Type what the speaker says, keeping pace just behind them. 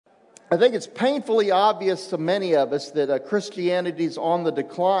I think it's painfully obvious to many of us that Christianity is on the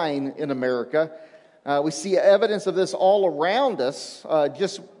decline in America. We see evidence of this all around us.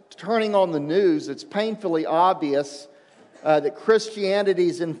 Just turning on the news, it's painfully obvious that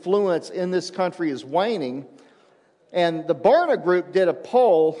Christianity's influence in this country is waning. And the Barna Group did a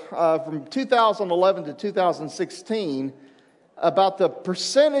poll from 2011 to 2016 about the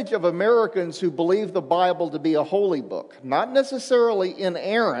percentage of Americans who believe the Bible to be a holy book. Not necessarily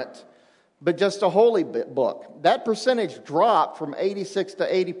inerrant, but just a holy book. That percentage dropped from 86 to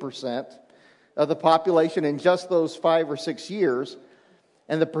 80% of the population in just those 5 or 6 years.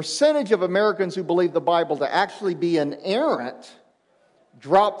 And the percentage of Americans who believe the Bible to actually be inerrant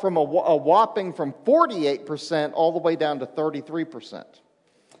dropped from a whopping from 48% all the way down to 33%.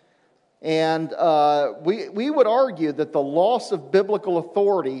 And we would argue that the loss of biblical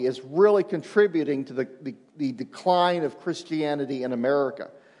authority is really contributing to the decline of Christianity in America.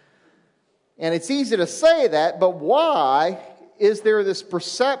 And it's easy to say that, but why is there this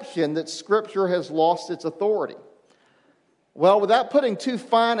perception that Scripture has lost its authority? Well, without putting too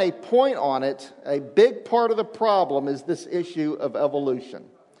fine a point on it, a big part of the problem is this issue of evolution.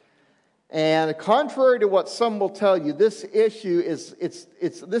 And contrary to what some will tell you, this issue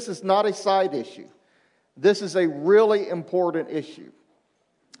this is not a side issue. This is a really important issue.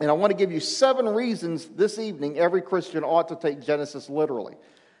 And I want to give you 7 reasons this evening every Christian ought to take Genesis literally.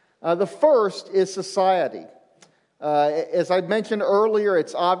 The first is society. As I mentioned earlier,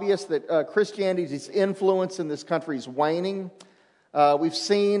 it's obvious that Christianity's influence in this country is waning. We've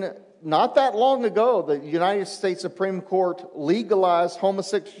seen, not that long ago, the United States Supreme Court legalized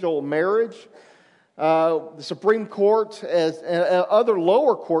homosexual marriage. The Supreme Court, as other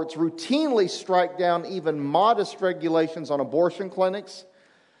lower courts, routinely strike down even modest regulations on abortion clinics.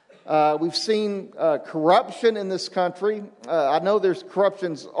 We've seen corruption in this country. I know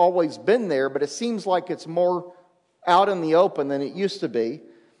corruption's always been there, but it seems like it's more out in the open than it used to be.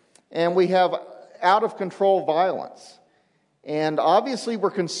 And we have out-of-control violence. And obviously we're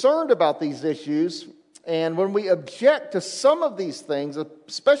concerned about these issues. And when we object to some of these things,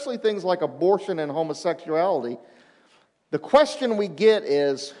 especially things like abortion and homosexuality, the question we get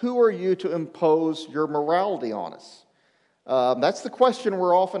is, who are you to impose your morality on us? That's the question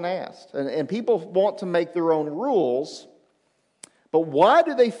we're often asked. And people want to make their own rules. But why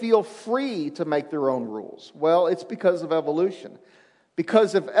do they feel free to make their own rules? Well, it's because of evolution.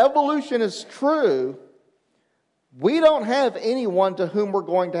 Because if evolution is true, we don't have anyone to whom we're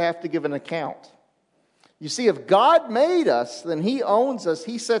going to have to give an account. You see, if God made us, then He owns us,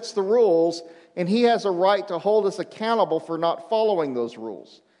 He sets the rules, and He has a right to hold us accountable for not following those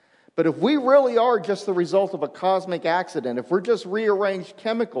rules. But if we really are just the result of a cosmic accident, if we're just rearranged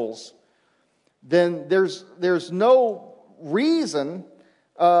chemicals, then there's no reason,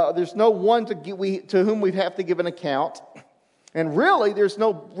 there's no one to whom we have to give an account. And really, there's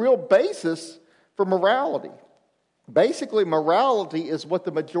no real basis for morality. Basically, morality is what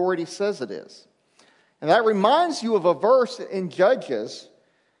the majority says it is. And that reminds you of a verse in Judges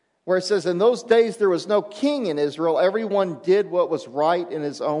where it says, "In those days there was no king in Israel. Everyone did what was right in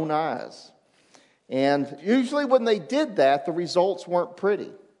his own eyes." And usually when they did that, the results weren't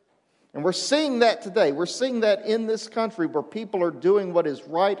pretty. And we're seeing that today. We're seeing that in this country where people are doing what is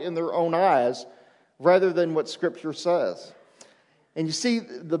right in their own eyes rather than what Scripture says. And you see,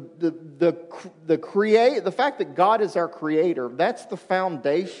 the fact that God is our creator, that's the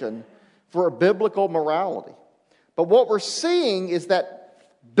foundation for a biblical morality. But what we're seeing is that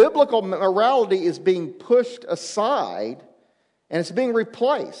biblical morality is being pushed aside and it's being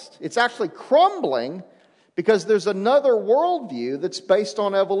replaced. It's actually crumbling because there's another worldview that's based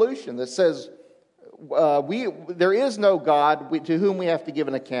on evolution that says there is no God to whom we have to give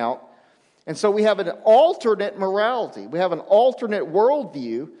an account. And so we have an alternate morality. We have an alternate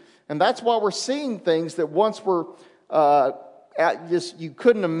worldview. And that's why we're seeing things that once were you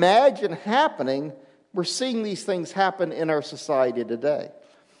couldn't imagine happening. We're seeing these things happen in our society today.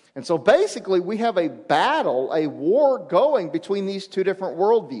 And so basically we have a battle, a war going between these two different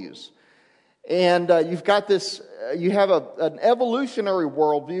worldviews. And you've got this, you have an evolutionary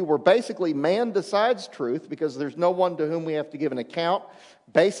worldview where basically man decides truth because there's no one to whom we have to give an account.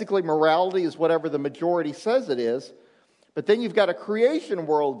 Basically morality is whatever the majority says it is. But then you've got a creation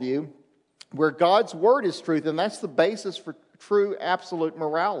worldview where God's word is truth, and that's the basis for true absolute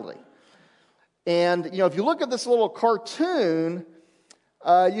morality. And, if you look at this little cartoon,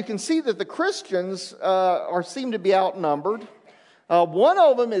 you can see that the Christians seem to be outnumbered. One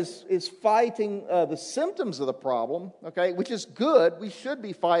of them is fighting the symptoms of the problem, okay, which is good. We should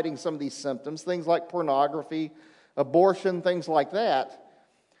be fighting some of these symptoms, things like pornography, abortion, things like that.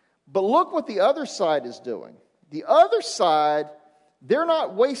 But look what the other side is doing. The other side, they're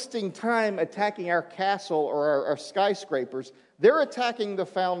not wasting time attacking our castle or our skyscrapers. They're attacking the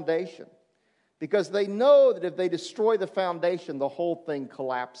foundation because they know that if they destroy the foundation, the whole thing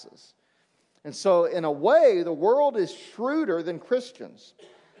collapses. And so, in a way, the world is shrewder than Christians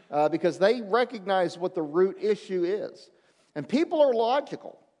because they recognize what the root issue is. And people are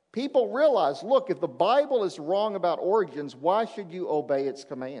logical. People realize, look, if the Bible is wrong about origins, why should you obey its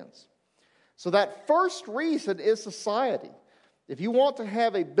commands? So that first reason is society. If you want to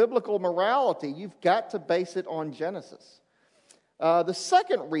have a biblical morality, you've got to base it on Genesis. The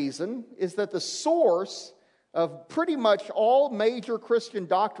second reason is that the source of pretty much all major Christian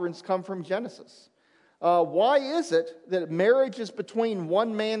doctrines come from Genesis. Why is it that marriage is between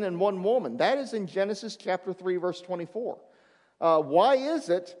one man and one woman? That is in Genesis chapter 3, verse 24. Why is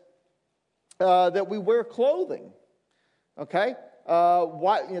it that we wear clothing? Okay,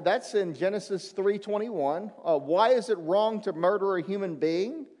 that's in Genesis 3:21. Why is it wrong to murder a human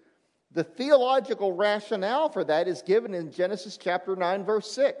being? The theological rationale for that is given in Genesis chapter 9, verse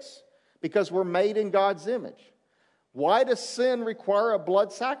 6, because we're made in God's image. Why does sin require a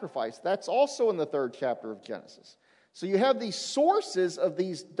blood sacrifice? That's also in the 3rd chapter of Genesis. So you have these sources of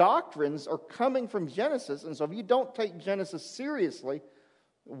these doctrines are coming from Genesis, and so if you don't take Genesis seriously,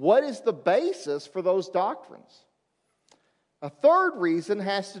 what is the basis for those doctrines? A third reason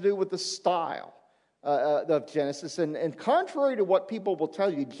has to do with the style of Genesis. And contrary to what people will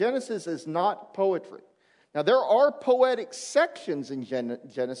tell you, Genesis is not poetry. Now, there are poetic sections in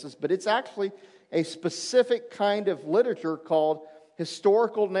Genesis, but it's actually a specific kind of literature called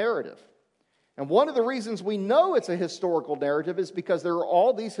historical narrative. And one of the reasons we know it's a historical narrative is because there are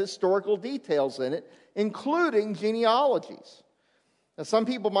all these historical details in it, including genealogies. Now, some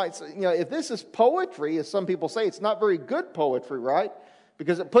people might say, if this is poetry, as some people say, it's not very good poetry, right?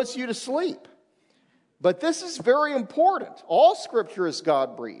 Because it puts you to sleep. But this is very important. All Scripture is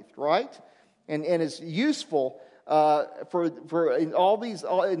God-breathed, right? And is useful for all these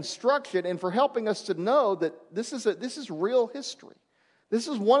instruction and for helping us to know that this is real history. This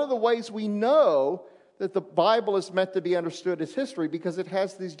is one of the ways we know that the Bible is meant to be understood as history because it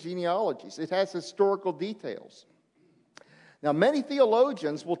has these genealogies. It has historical details. Now, many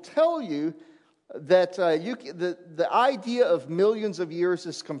theologians will tell you that the idea of millions of years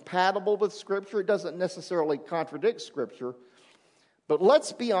is compatible with Scripture. It doesn't necessarily contradict Scripture. But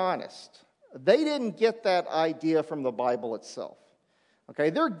let's be honest. They didn't get that idea from the Bible itself. Okay,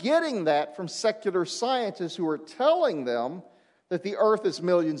 they're getting that from secular scientists who are telling them that the earth is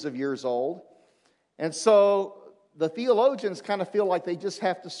millions of years old. And so the theologians kind of feel like they just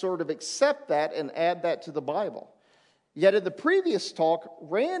have to sort of accept that and add that to the Bible. Yet in the previous talk,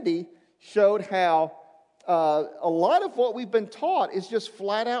 Randy showed how a lot of what we've been taught is just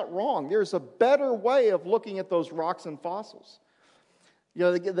flat out wrong. There's a better way of looking at those rocks and fossils.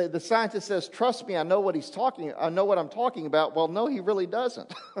 The scientist says, "Trust me, I know what I'm talking about." Well, no, he really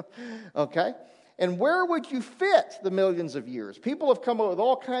doesn't. Okay? And where would you fit the millions of years? People have come up with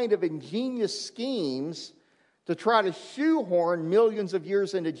all kind of ingenious schemes to try to shoehorn millions of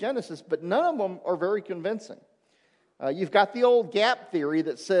years into Genesis, but none of them are very convincing. You've got the old gap theory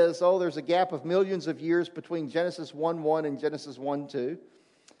that says, there's a gap of millions of years between Genesis 1:1 and Genesis 1:2.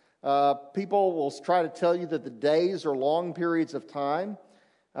 People will try to tell you that the days are long periods of time.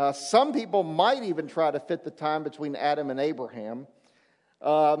 Some people might even try to fit the time between Adam and Abraham.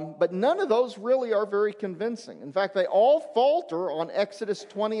 But none of those really are very convincing. In fact, they all falter on Exodus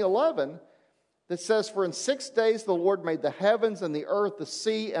 20:11 that says, "For in 6 days the Lord made the heavens and the earth, the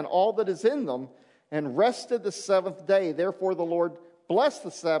sea, and all that is in them, and rested the 7th day. Therefore the Lord blessed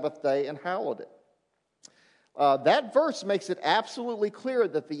the Sabbath day and hallowed it." That verse makes it absolutely clear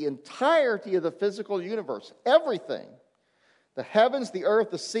that the entirety of the physical universe, everything, the heavens, the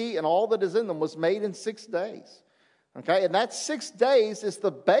earth, the sea, and all that is in them, was made in 6 days. Okay, and that 6 days is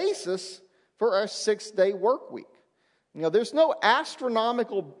the basis for our 6-day work week. There's no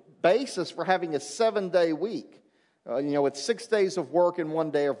astronomical basis for having a 7-day week, with 6 days of work and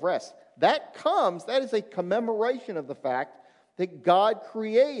 1 day of rest. That is a commemoration of the fact that God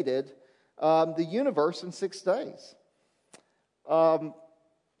created the universe in 6 days. Now,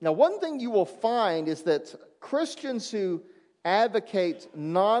 one thing you will find is that Christians who advocate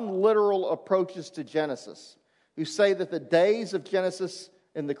non-literal approaches to Genesis, who say that the days of Genesis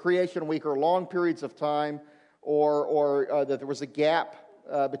and the creation week are long periods of time, or that there was a gap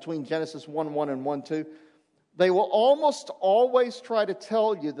between Genesis 1:1 and 1:2, they will almost always try to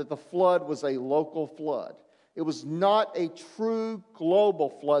tell you that the flood was a local flood. It was not a true global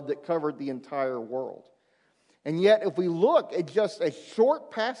flood that covered the entire world. And yet, if we look at just a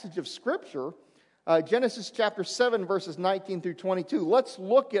short passage of Scripture, Genesis chapter 7, verses 19 through 22, let's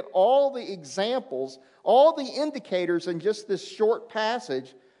look at all the examples, all the indicators in just this short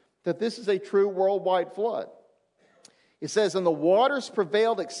passage that this is a true worldwide flood. It says, "And the waters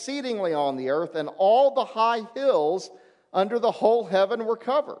prevailed exceedingly on the earth, and all the high hills under the whole heaven were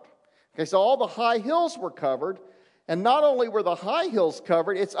covered." Okay, so all the high hills were covered, and not only were the high hills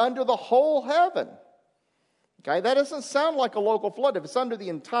covered, it's under the whole heaven. Okay, that doesn't sound like a local flood. If it's under the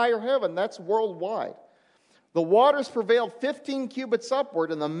entire heaven, that's worldwide. "The waters prevailed 15 cubits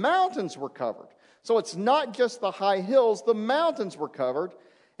upward, and the mountains were covered." So it's not just the high hills, the mountains were covered.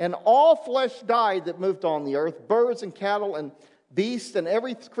 "And all flesh died that moved on the earth, birds and cattle and beasts and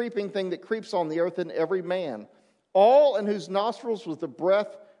every creeping thing that creeps on the earth, and every man. All in whose nostrils was the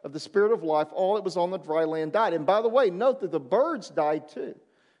breath of the Spirit of life, all that was on the dry land died." And by the way, note that the birds died too.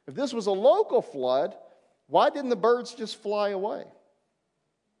 If this was a local flood, why didn't the birds just fly away?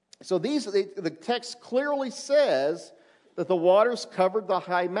 So the text clearly says that the waters covered the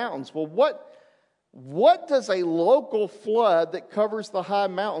high mountains. Well, what does a local flood that covers the high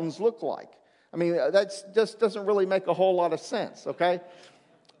mountains look like? I mean, that just doesn't really make a whole lot of sense, okay?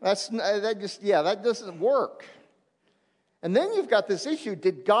 That doesn't work. And then you've got this issue,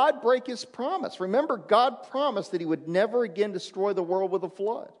 did God break his promise? Remember, God promised that he would never again destroy the world with a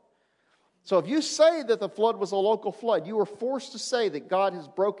flood. So if you say that the flood was a local flood, you are forced to say that God has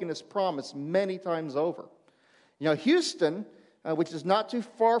broken his promise many times over. You know, Houston, which is not too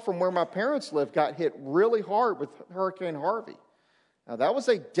far from where my parents live, got hit really hard with Hurricane Harvey. Now, that was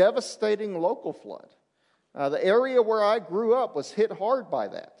a devastating local flood. The area where I grew up was hit hard by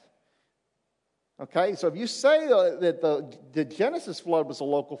that. Okay, so if you say that the Genesis flood was a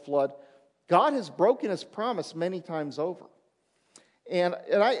local flood, God has broken his promise many times over. And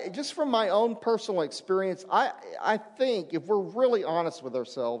I, just from my own personal experience, I think if we're really honest with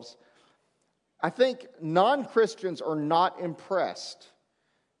ourselves, I think non-Christians are not impressed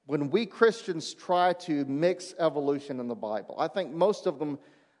when we Christians try to mix evolution in the Bible. I think most of them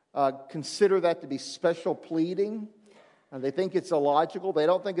consider that to be special pleading. And they think it's illogical. They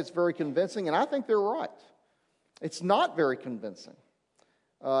don't think it's very convincing. And I think they're right. It's not very convincing.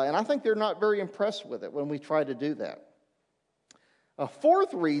 And I think they're not very impressed with it when we try to do that. A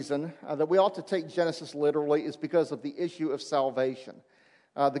fourth reason that we ought to take Genesis literally is because of the issue of salvation.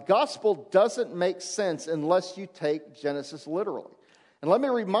 The gospel doesn't make sense unless you take Genesis literally. And let me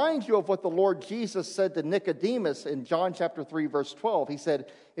remind you of what the Lord Jesus said to Nicodemus in John chapter 3, verse 12. He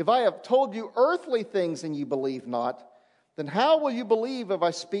said, "If I have told you earthly things and you believe not, then how will you believe if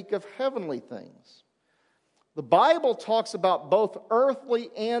I speak of heavenly things?" The Bible talks about both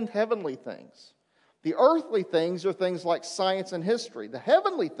earthly and heavenly things. The earthly things are things like science and history. The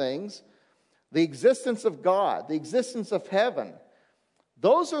heavenly things, the existence of God, the existence of heaven,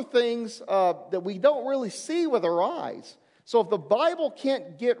 those are things that we don't really see with our eyes. So if the Bible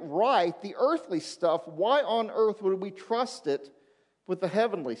can't get right the earthly stuff, why on earth would we trust it with the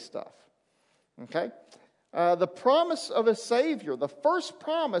heavenly stuff? Okay? The promise of a Savior, the first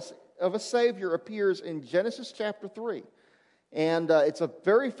promise of a Savior appears in Genesis chapter 3. And it's a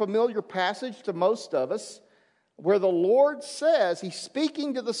very familiar passage to most of us where the Lord says, he's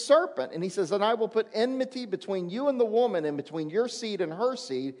speaking to the serpent, and he says, "And I will put enmity between you and the woman, and between your seed and her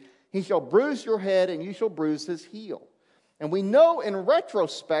seed. He shall bruise your head, and you shall bruise his heel." And we know in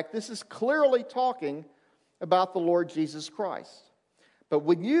retrospect, this is clearly talking about the Lord Jesus Christ. But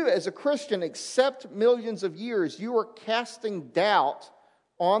when you, as a Christian, accept millions of years, you are casting doubt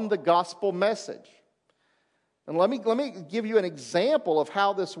on the gospel message. And let me give you an example of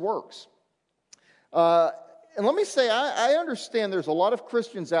how this works. And let me say, I understand there's a lot of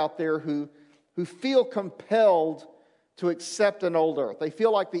Christians out there who feel compelled to accept an old earth. They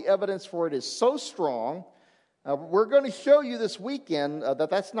feel like the evidence for it is so strong. We're going to show you this weekend that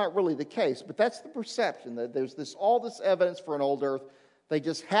that's not really the case, but that's the perception, that there's all this evidence for an old earth. They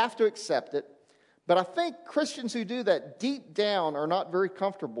just have to accept it. But I think Christians who do that deep down are not very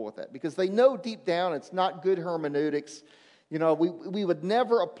comfortable with that because they know deep down it's not good hermeneutics. You know, we would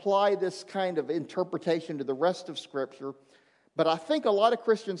never apply this kind of interpretation to the rest of Scripture. But I think a lot of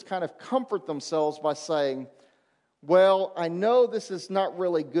Christians kind of comfort themselves by saying, well, I know this is not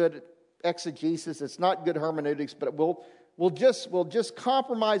really good exegesis, it's not good hermeneutics, but we'll just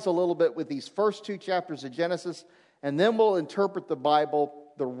compromise a little bit with these first two chapters of Genesis, and then we'll interpret the Bible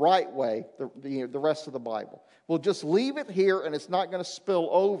the right way, the rest of the Bible. We'll just leave it here, and it's not going to spill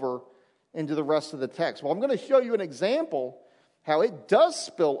over into the rest of the text. Well, I'm going to show you an example how it does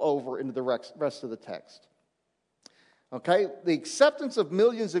spill over into the rest of the text. Okay, the acceptance of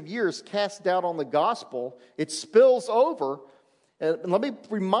millions of years cast doubt on the gospel. It spills over. And let me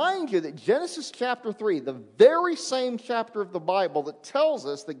remind you that Genesis chapter 3, the very same chapter of the Bible that tells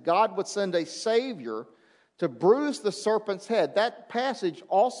us that God would send a Savior to bruise the serpent's head, that passage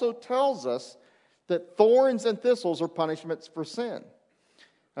also tells us that thorns and thistles are punishments for sin.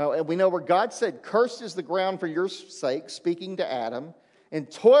 And we know where God said, "Cursed is the ground for your sake," speaking to Adam, "and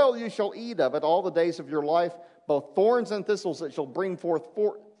toil you shall eat of it all the days of your life, both thorns and thistles it shall bring forth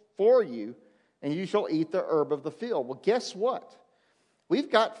for you, and you shall eat the herb of the field." Well, guess what? We've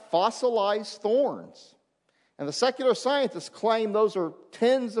got fossilized thorns. And the secular scientists claim those are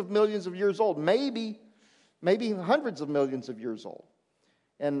tens of millions of years old, maybe hundreds of millions of years old.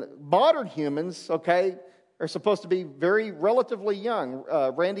 And modern humans, okay, are supposed to be very relatively young.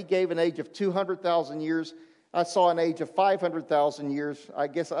 Randy gave an age of 200,000 years. I saw an age of 500,000 years. I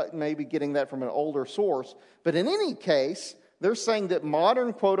guess I may be getting that from an older source. But in any case, they're saying that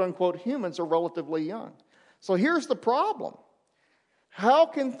modern quote-unquote humans are relatively young. So here's the problem. How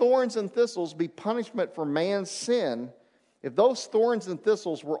can thorns and thistles be punishment for man's sin if those thorns and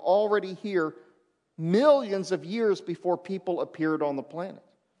thistles were already here millions of years before people appeared on the planet?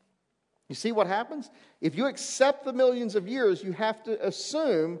 You see what happens? If you accept the millions of years, you have to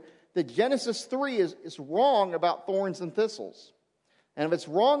assume that Genesis 3 is wrong about thorns and thistles. And if it's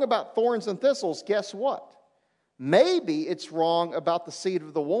wrong about thorns and thistles, guess what? Maybe it's wrong about the seed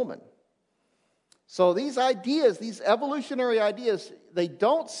of the woman. So these ideas, these evolutionary ideas, they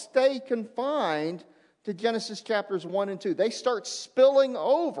don't stay confined to Genesis chapters 1 and 2. They start spilling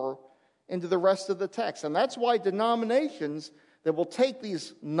over into the rest of the text. And that's why denominations that will take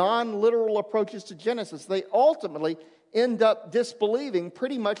these non-literal approaches to Genesis, they ultimately end up disbelieving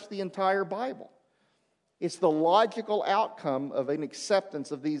pretty much the entire Bible. It's the logical outcome of an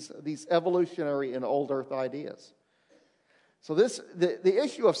acceptance of these evolutionary and old earth ideas. So the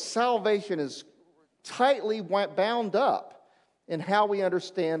issue of salvation is tightly bound up in how we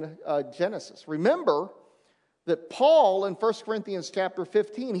understand Genesis. Remember that Paul in 1 Corinthians chapter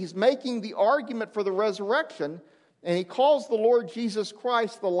 15, he's making the argument for the resurrection, and he calls the Lord Jesus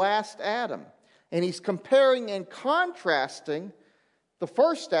Christ the last Adam. And he's comparing and contrasting the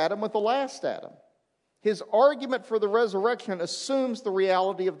first Adam with the last Adam. His argument for the resurrection assumes the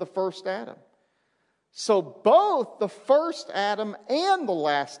reality of the first Adam. So both the first Adam and the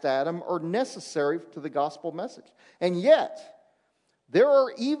last Adam are necessary to the gospel message. And yet, there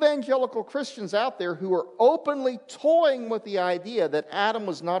are evangelical Christians out there who are openly toying with the idea that Adam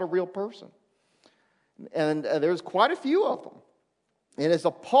was not a real person. And there's quite a few of them. And as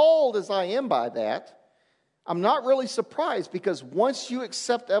appalled as I am by that, I'm not really surprised, because once you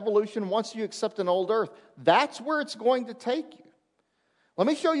accept evolution, once you accept an old earth, that's where it's going to take you. Let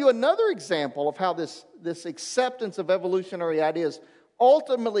me show you another example of how this acceptance of evolutionary ideas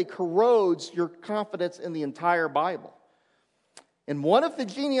ultimately corrodes your confidence in the entire Bible. In one of the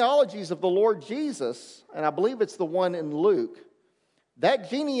genealogies of the Lord Jesus, and I believe it's the one in Luke, that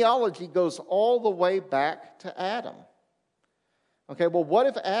genealogy goes all the way back to Adam. Okay, well, what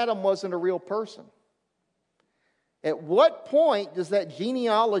if Adam wasn't a real person? At what point does that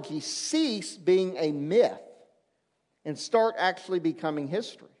genealogy cease being a myth and start actually becoming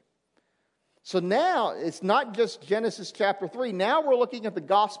history? So now it's not just Genesis chapter 3. Now we're looking at the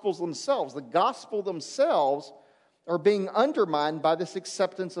Gospels themselves. The Gospel themselves are being undermined by this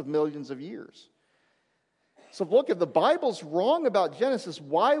acceptance of millions of years. So look, if the Bible's wrong about Genesis,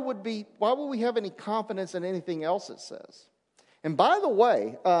 why would we have any confidence in anything else it says? And by the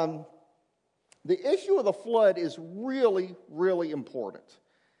way, the issue of the flood is really, really important.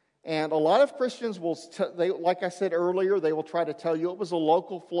 And a lot of Christians will, like I said earlier, they will try to tell you it was a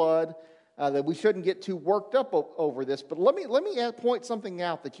local flood, that we shouldn't get too worked up over this. But let me point something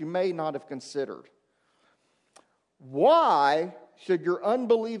out that you may not have considered. Why should your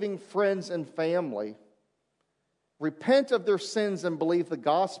unbelieving friends and family repent of their sins and believe the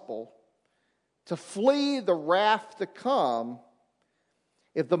gospel to flee the wrath to come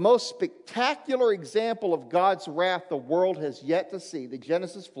if the most spectacular example of God's wrath the world has yet to see, the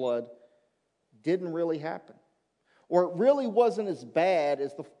Genesis flood, didn't really happen? Or it really wasn't as bad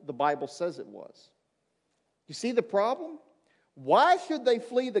as the Bible says it was? You see the problem? Why should they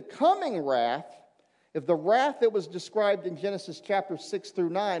flee the coming wrath if the wrath that was described in Genesis chapter 6 through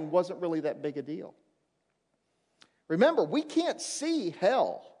 9 wasn't really that big a deal? Remember, we can't see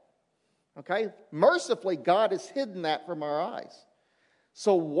hell. Okay? Mercifully, God has hidden that from our eyes.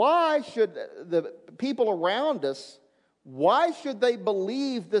 So why should the people around us, why should they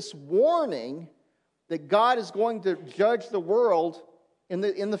believe this warning that God is going to judge the world in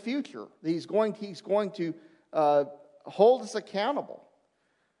the future? He's going to hold us accountable?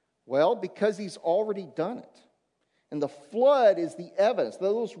 Well, because he's already done it. And the flood is the evidence.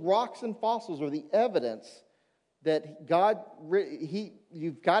 Those rocks and fossils are the evidence that God,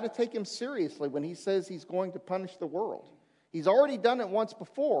 you've got to take him seriously when he says he's going to punish the world. He's already done it once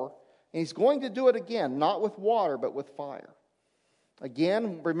before, and he's going to do it again, not with water, but with fire.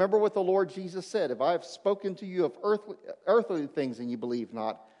 Again, remember what the Lord Jesus said, if I have spoken to you of earthly things and you believe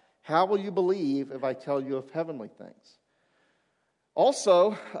not, how will you believe if I tell you of heavenly things?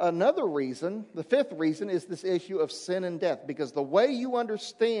 Also, another reason, the fifth reason, is this issue of sin and death, because the way you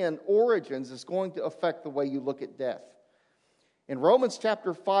understand origins is going to affect the way you look at death. In Romans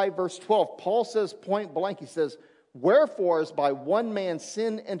chapter 5, verse 12, Paul says point blank, he says, wherefore as by one man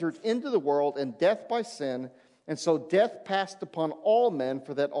sin entered into the world, and death by sin, and so death passed upon all men,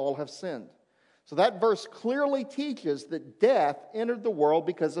 for that all have sinned. So that verse clearly teaches that death entered the world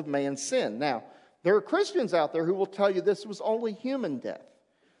because of man's sin. Now, there are Christians out there who will tell you this was only human death.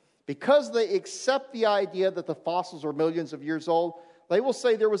 Because they accept the idea that the fossils are millions of years old, they will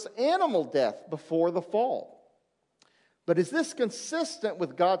say there was animal death before the fall. But is this consistent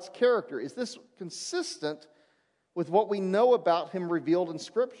with God's character? Is this consistent with what we know about him revealed in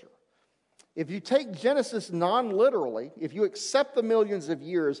Scripture? If you take Genesis non-literally, if you accept the millions of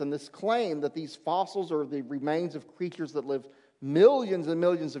years and this claim that these fossils are the remains of creatures that lived millions and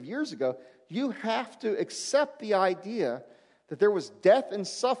millions of years ago, you have to accept the idea that there was death and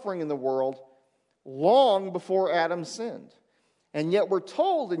suffering in the world long before Adam sinned. And yet we're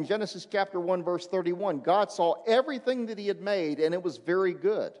told in Genesis chapter 1, verse 31, God saw everything that he had made, and it was very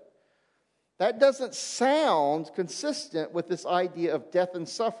good. That doesn't sound consistent with this idea of death and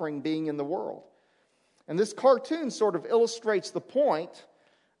suffering being in the world. And this cartoon sort of illustrates the point.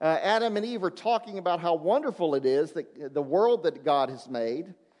 Adam and Eve are talking about how wonderful it is, that the world that God has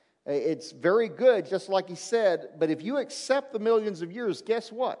made. It's very good, just like he said, but if you accept the millions of years,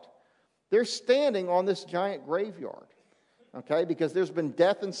 guess what? They're standing on this giant graveyard, okay? Because there's been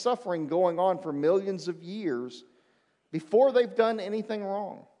death and suffering going on for millions of years before they've done anything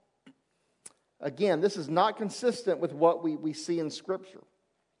wrong. Again, this is not consistent with what we see in Scripture.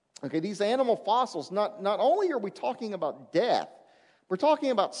 Okay, these animal fossils, not only are we talking about death, we're talking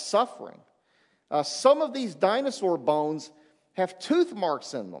about suffering. Some of these dinosaur bones have tooth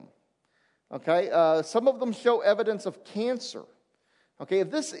marks in them. Okay, some of them show evidence of cancer. Okay, if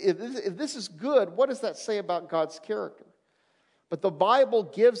this is good, what does that say about God's character? But the Bible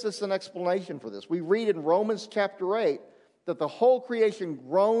gives us an explanation for this. We read in Romans chapter 8 that the whole creation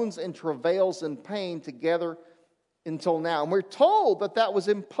groans and travails in pain together until now. And we're told that that was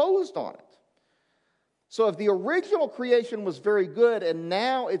imposed on it. So if the original creation was very good and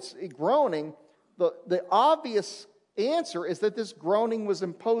now it's groaning, the obvious answer is that this groaning was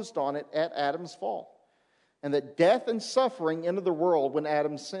imposed on it at Adam's fall, and that death and suffering entered the world when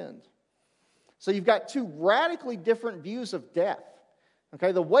Adam sinned. So you've got two radically different views of death.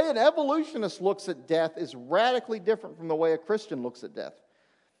 Okay, the way an evolutionist looks at death is radically different from the way a Christian looks at death.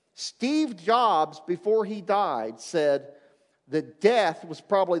 Steve Jobs, before he died, said that death was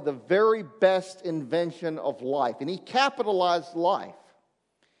probably the very best invention of life, and he capitalized life.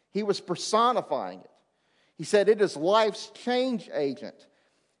 He was personifying it. He said it is life's change agent.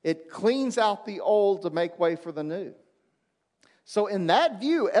 It cleans out the old to make way for the new. So in that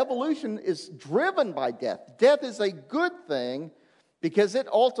view, evolution is driven by death. Death is a good thing because it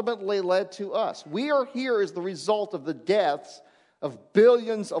ultimately led to us. We are here as the result of the deaths of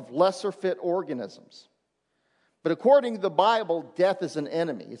billions of lesser fit organisms. But according to the Bible, death is an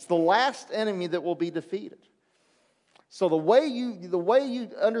enemy. It's the last enemy that will be defeated. So the way you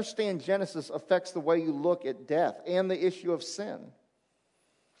understand Genesis affects the way you look at death and the issue of sin.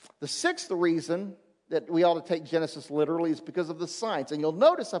 The sixth reason that we ought to take Genesis literally is because of the science. And you'll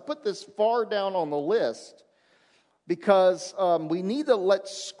notice I put this far down on the list because we need to let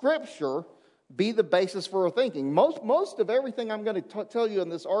Scripture be the basis for our thinking. Most of everything I'm going to tell you in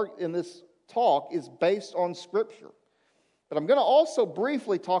this talk is based on Scripture. But I'm going to also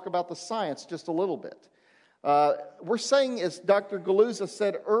briefly talk about the science just a little bit. We're saying, as Dr. Galuza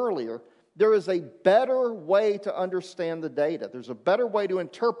said earlier, there is a better way to understand the data. There's a better way to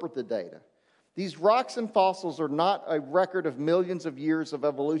interpret the data. These rocks and fossils are not a record of millions of years of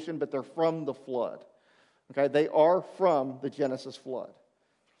evolution, but they're from the flood. Okay, they are from the Genesis flood.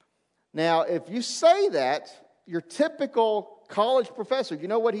 Now, if you say that, your typical college professor, you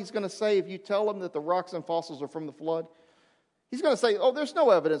know what he's going to say if you tell him that the rocks and fossils are from the flood? He's going to say, oh, there's no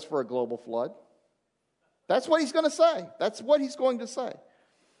evidence for a global flood. That's what he's going to say. That's what he's going to say.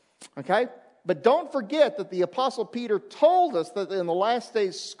 Okay? But don't forget that the Apostle Peter told us that in the last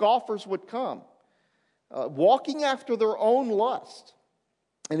days scoffers would come. walking after their own lust.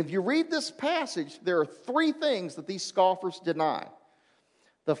 And if you read this passage, there are three things that these scoffers deny.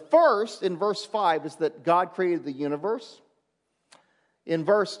 The first, in verse 5, is that God created the universe. In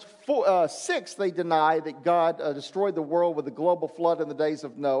verse 6, they deny that God destroyed the world with a global flood in the days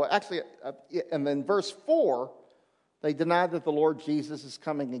of Noah. Actually, and then verse 4, they deny that the Lord Jesus is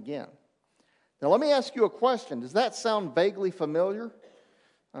coming again. Now, let me ask you a question. Does that sound vaguely familiar?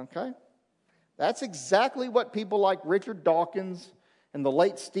 Okay. That's exactly what people like Richard Dawkins and the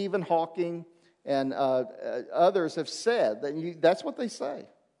late Stephen Hawking and others have said. That's what they say.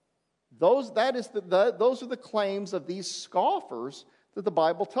 Those are the claims of these scoffers that the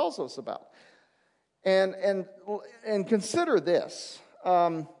Bible tells us about. And consider this.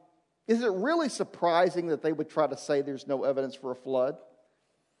 Is it really surprising that they would try to say there's no evidence for a flood?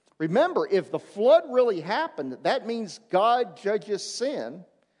 Remember, if the flood really happened, that means God judges sin.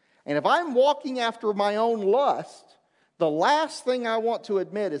 And if I'm walking after my own lust, the last thing I want to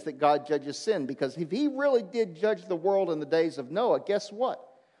admit is that God judges sin. Because if he really did judge the world in the days of Noah, guess what?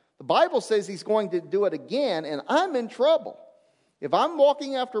 The Bible says he's going to do it again, and I'm in trouble. If I'm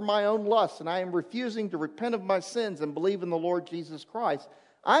walking after my own lust and I am refusing to repent of my sins and believe in the Lord Jesus Christ,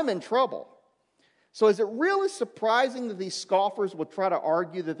 I'm in trouble. So is it really surprising that these scoffers would try to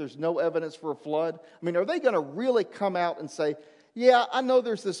argue that there's no evidence for a flood? I mean, are they going to really come out and say, yeah, I know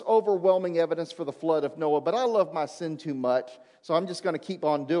there's this overwhelming evidence for the flood of Noah, but I love my sin too much, so I'm just going to keep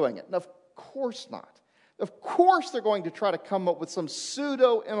on doing it? No, of course not. Of course they're going to try to come up with some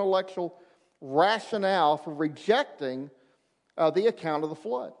pseudo-intellectual rationale for rejecting the account of the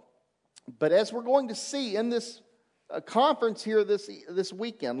flood. But as we're going to see in this conference here this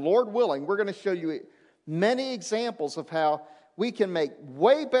weekend, Lord willing, we're going to show you many examples of how we can make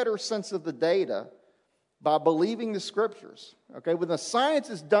way better sense of the data by believing the Scriptures. Okay, when the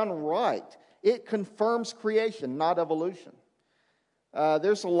science is done right, it confirms creation, not evolution.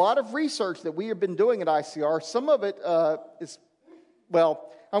 There's a lot of research that we have been doing at ICR. Some of it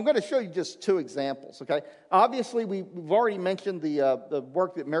I'm going to show you just two examples, okay? Obviously, we've already mentioned the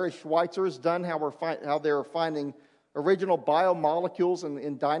work that Mary Schweitzer has done, how they're finding original biomolecules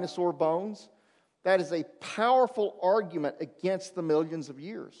in dinosaur bones. That is a powerful argument against the millions of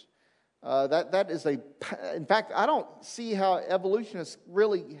years. In fact, I don't see how evolutionists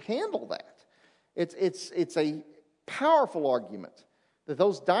really handle that. It's a powerful argument that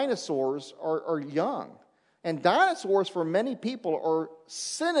those dinosaurs are young. And dinosaurs, for many people, are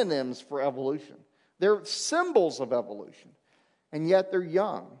synonyms for evolution. They're symbols of evolution. And yet they're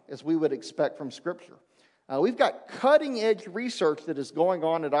young, as we would expect from Scripture. We've got cutting-edge research that is going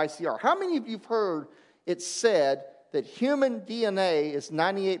on at ICR. How many of you have heard it said that human DNA is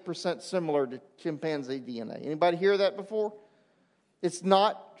 98% similar to chimpanzee DNA? Anybody hear that before? It's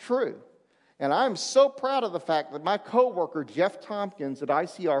not true. And I'm so proud of the fact that my coworker, Jeff Tompkins at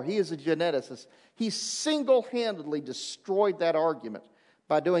ICR, he is a geneticist. He single-handedly destroyed that argument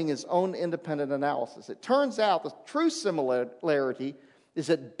by doing his own independent analysis. It turns out the true similarity is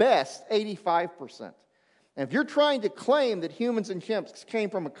at best 85%. And if you're trying to claim that humans and chimps came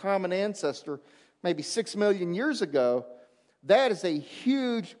from a common ancestor maybe 6 million years ago, that is a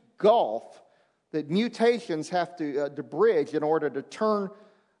huge gulf that mutations have to bridge in order to turn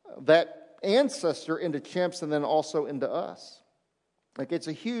that ancestor into chimps and then also into us. Like, it's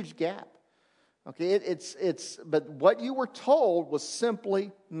a huge gap. Okay, but what you were told was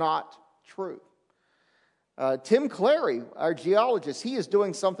simply not true. Tim Clary, our geologist, he is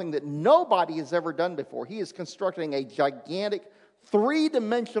doing something that nobody has ever done before. He is constructing a gigantic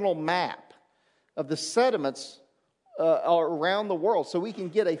three-dimensional map of the sediments around the world so we can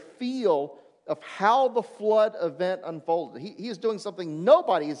get a feel of how the flood event unfolded. He is doing something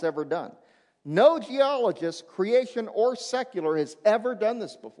nobody has ever done. No geologist, creation or secular, has ever done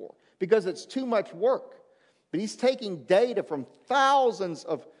this before because it's too much work. But he's taking data from thousands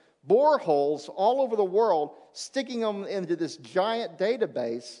of boreholes all over the world, sticking them into this giant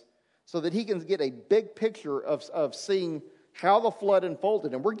database so that he can get a big picture of seeing how the flood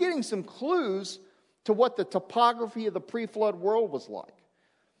unfolded. And we're getting some clues to what the topography of the pre-flood world was like.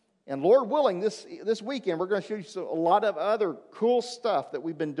 And Lord willing, this weekend, we're going to show you a lot of other cool stuff that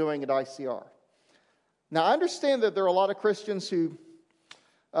we've been doing at ICR. Now, I understand that there are a lot of Christians who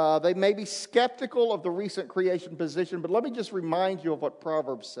they may be skeptical of the recent creation position, but let me just remind you of what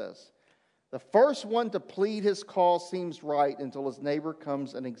Proverbs says. The first one to plead his cause seems right until his neighbor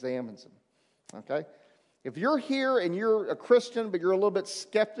comes and examines him. Okay? If you're here and you're a Christian, but you're a little bit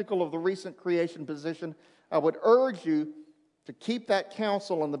skeptical of the recent creation position, I would urge you to keep that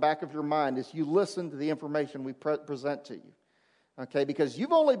counsel in the back of your mind as you listen to the information we present to you. Okay? Because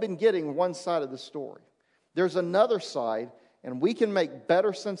you've only been getting one side of the story. There's another side, and we can make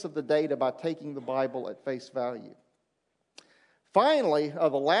better sense of the data by taking the Bible at face value. Finally, the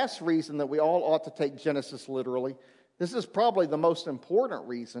last reason that we all ought to take Genesis literally, this is probably the most important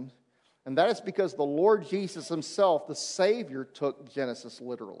reason, and that is because the Lord Jesus himself, the Savior, took Genesis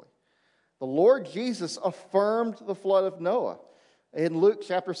literally. The Lord Jesus affirmed the flood of Noah. In Luke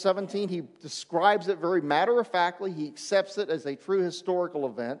chapter 17, he describes it very matter-of-factly. He accepts it as a true historical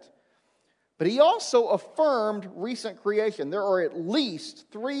event. But he also affirmed recent creation. There are at least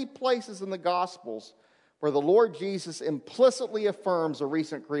 3 places in the Gospels where the Lord Jesus implicitly affirms a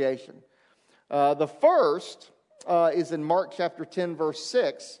recent creation. The first is in Mark chapter 10, verse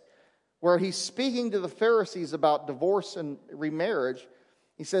 6, where he's speaking to the Pharisees about divorce and remarriage.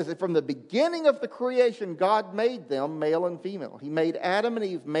 He says that from the beginning of the creation, God made them male and female. He made Adam and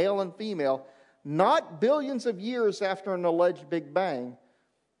Eve male and female, not billions of years after an alleged Big Bang,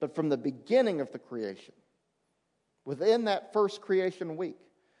 but from the beginning of the creation, within that first creation week.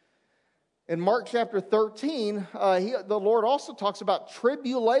 In Mark chapter 13, the Lord also talks about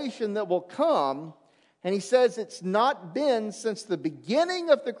tribulation that will come, and he says it's not been since the beginning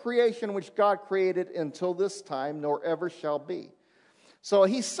of the creation which God created until this time, nor ever shall be. So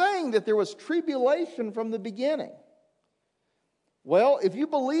he's saying that there was tribulation from the beginning. Well, if you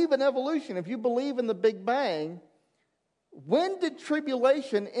believe in evolution, if you believe in the Big Bang, when did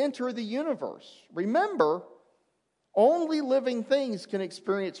tribulation enter the universe? Remember, only living things can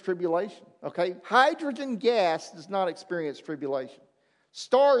experience tribulation. Okay? Hydrogen gas does not experience tribulation.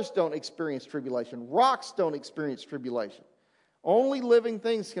 Stars don't experience tribulation. Rocks don't experience tribulation. Only living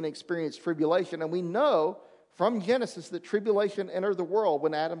things can experience tribulation. And we know from Genesis that tribulation entered the world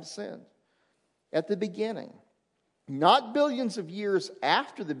when Adam sinned. At the beginning. Not billions of years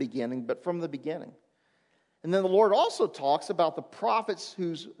after the beginning, but from the beginning. And then the Lord also talks about the prophets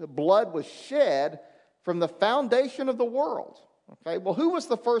whose blood was shed from the foundation of the world. Okay, well, who was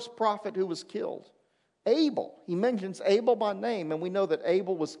the first prophet who was killed? Abel. He mentions Abel by name, and we know that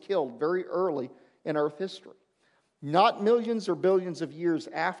Abel was killed very early in earth history. Not millions or billions of years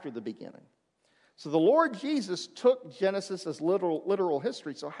after the beginning. So the Lord Jesus took Genesis as literal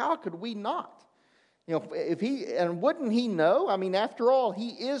history, so how could we not? You know, and wouldn't he know? I mean, after all, he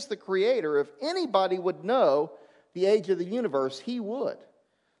is the creator. If anybody would know the age of the universe, he would.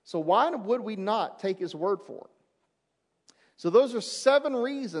 So why would we not take his word for it? So those are 7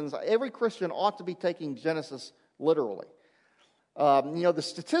 reasons every Christian ought to be taking Genesis literally. The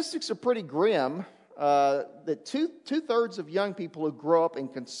statistics are pretty grim. That two-thirds of young people who grow up in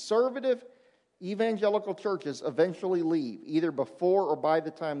conservative evangelical churches eventually leave, either before or by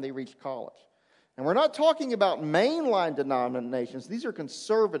the time they reach college. And we're not talking about mainline denominations. These are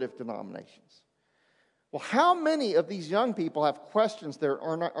conservative denominations. Well, how many of these young people have questions that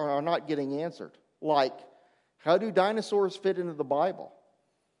are not getting answered? Like, how do dinosaurs fit into the Bible?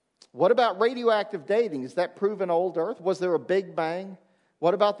 What about radioactive dating? Is that proven old Earth? Was there a Big Bang?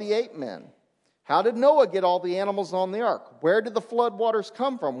 What about the ape men? How did Noah get all the animals on the ark? Where did the flood waters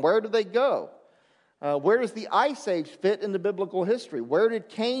come from? Where did they go? Where does the Ice Age fit into biblical history? Where did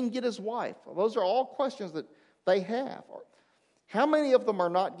Cain get his wife? Well, those are all questions that they have. How many of them are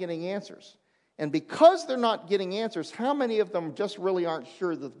not getting answers? And because they're not getting answers, how many of them just really aren't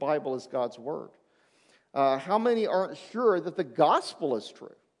sure that the Bible is God's Word? How many aren't sure that the gospel is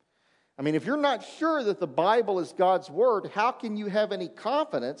true? I mean, if you're not sure that the Bible is God's Word, how can you have any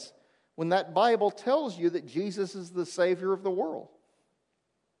confidence when that Bible tells you that Jesus is the Savior of the world?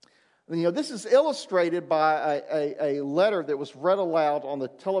 You know, this is illustrated by a letter that was read aloud on the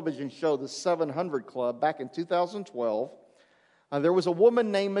television show The 700 Club back in 2012. There was a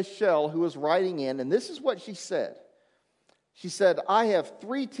woman named Michelle who was writing in, and this is what she said. She said, I have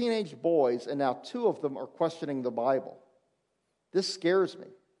 3 teenage boys, and now 2 of them are questioning the Bible. This scares me.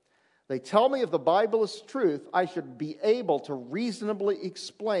 They tell me if the Bible is truth, I should be able to reasonably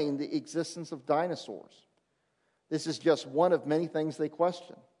explain the existence of dinosaurs. This is just one of many things they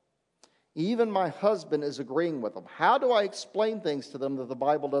question. Even my husband is agreeing with them. How do I explain things to them that the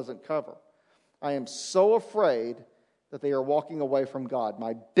Bible doesn't cover? I am so afraid that they are walking away from God.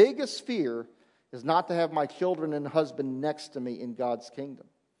 My biggest fear is not to have my children and husband next to me in God's kingdom.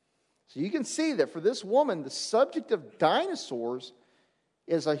 So you can see that for this woman, the subject of dinosaurs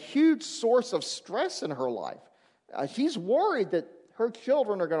is a huge source of stress in her life. She's worried that her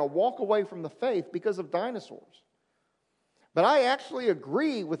children are going to walk away from the faith because of dinosaurs. But I actually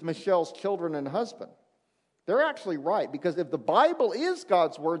agree with Michelle's children and husband. They're actually right, because if the Bible is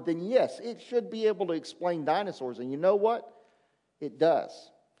God's Word, then yes, it should be able to explain dinosaurs. And you know what? It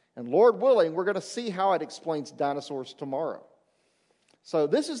does. And Lord willing, we're going to see how it explains dinosaurs tomorrow. So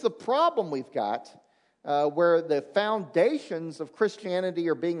this is the problem we've got. where the foundations of Christianity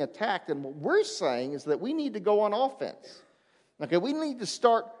are being attacked. And what we're saying is that we need to go on offense. Okay, we need to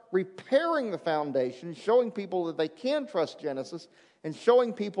start repairing the foundation, showing people that they can trust Genesis, and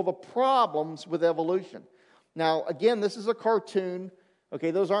showing people the problems with evolution. Now, again, this is a cartoon.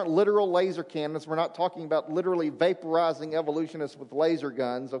 Okay, those aren't literal laser cannons. We're not talking about literally vaporizing evolutionists with laser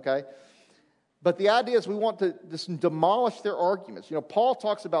guns, okay? But the idea is we want to just demolish their arguments. You know, Paul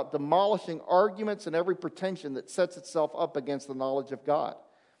talks about demolishing arguments and every pretension that sets itself up against the knowledge of God.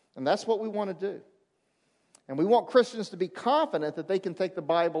 And that's what we want to do. And we want Christians to be confident that they can take the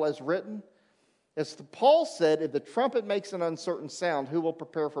Bible as written. As Paul said, if the trumpet makes an uncertain sound, who will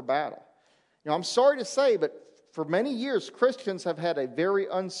prepare for battle? You know, I'm sorry to say, but for many years, Christians have had a very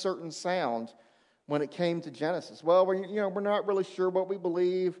uncertain sound when it came to Genesis. Well, we're not really sure what we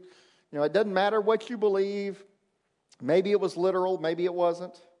believe. You know, it doesn't matter what you believe. Maybe it was literal, maybe it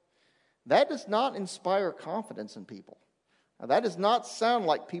wasn't. That does not inspire confidence in people. Now, that does not sound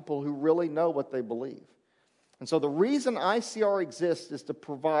like people who really know what they believe. And so the reason ICR exists is to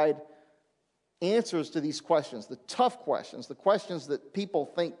provide answers to these questions, the tough questions, the questions that people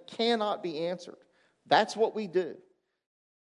think cannot be answered. That's what we do.